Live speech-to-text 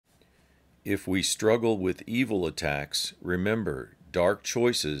If we struggle with evil attacks, remember, dark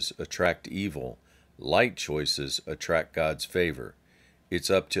choices attract evil, light choices attract God's favor. It's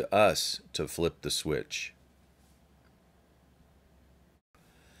up to us to flip the switch.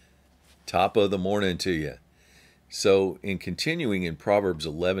 Top of the morning to you. So, in continuing in Proverbs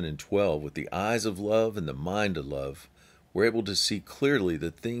 11 and 12, with the eyes of love and the mind of love, we're able to see clearly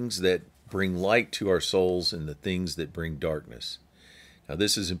the things that bring light to our souls and the things that bring darkness. Now,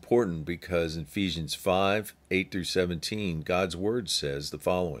 this is important because in Ephesians 5, 8 through 17, God's Word says the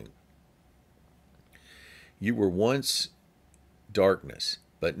following. You were once darkness,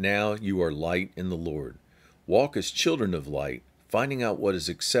 but now you are light in the Lord. Walk as children of light, finding out what is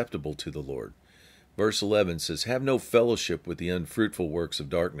acceptable to the Lord. Verse 11 says, have no fellowship with the unfruitful works of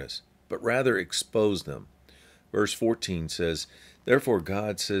darkness, but rather expose them. Verse 14 says, therefore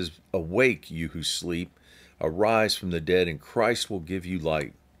God says, awake, you who sleep, arise from the dead, and Christ will give you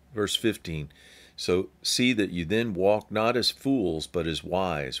light. Verse 15, so see that you then walk not as fools, but as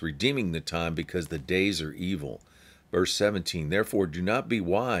wise, redeeming the time because the days are evil. Verse 17, therefore do not be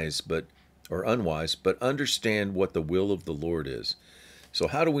wise, or unwise, but understand what the will of the Lord is. So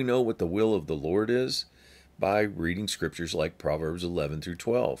how do we know what the will of the Lord is? By reading scriptures like Proverbs 11 through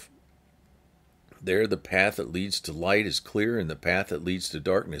 12. There the path that leads to light is clear, and the path that leads to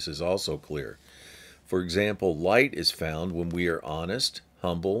darkness is also clear. For example, light is found when we are honest,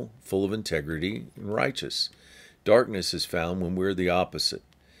 humble, full of integrity, and righteous. Darkness is found when we're the opposite.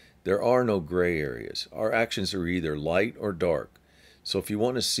 There are no gray areas. Our actions are either light or dark. So if you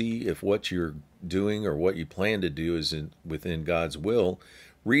want to see if what you're doing or what you plan to do is within God's will,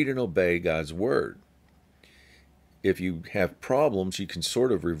 read and obey God's Word. If you have problems, you can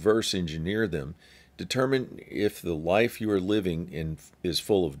sort of reverse engineer them. Determine if the life you are living in is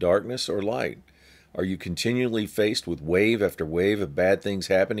full of darkness or light. Are you continually faced with wave after wave of bad things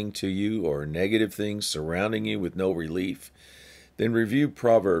happening to you or negative things surrounding you with no relief? Then review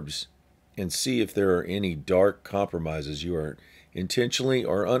Proverbs and see if there are any dark compromises you are intentionally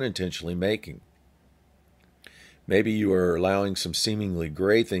or unintentionally making. Maybe you are allowing some seemingly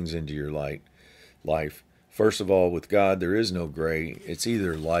gray things into your life. First of all, with God, there is no gray. It's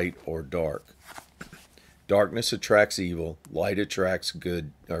either light or dark. Darkness attracts evil. Light attracts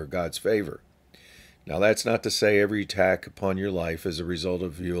good or God's favor. Now, that's not to say every attack upon your life is a result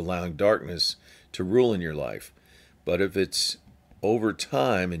of you allowing darkness to rule in your life. But if it's over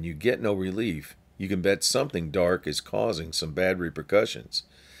time and you get no relief, you can bet something dark is causing some bad repercussions.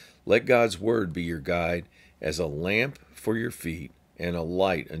 Let God's Word be your guide as a lamp for your feet and a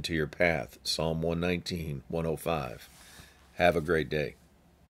light unto your path. Psalm 119, 105. Have a great day.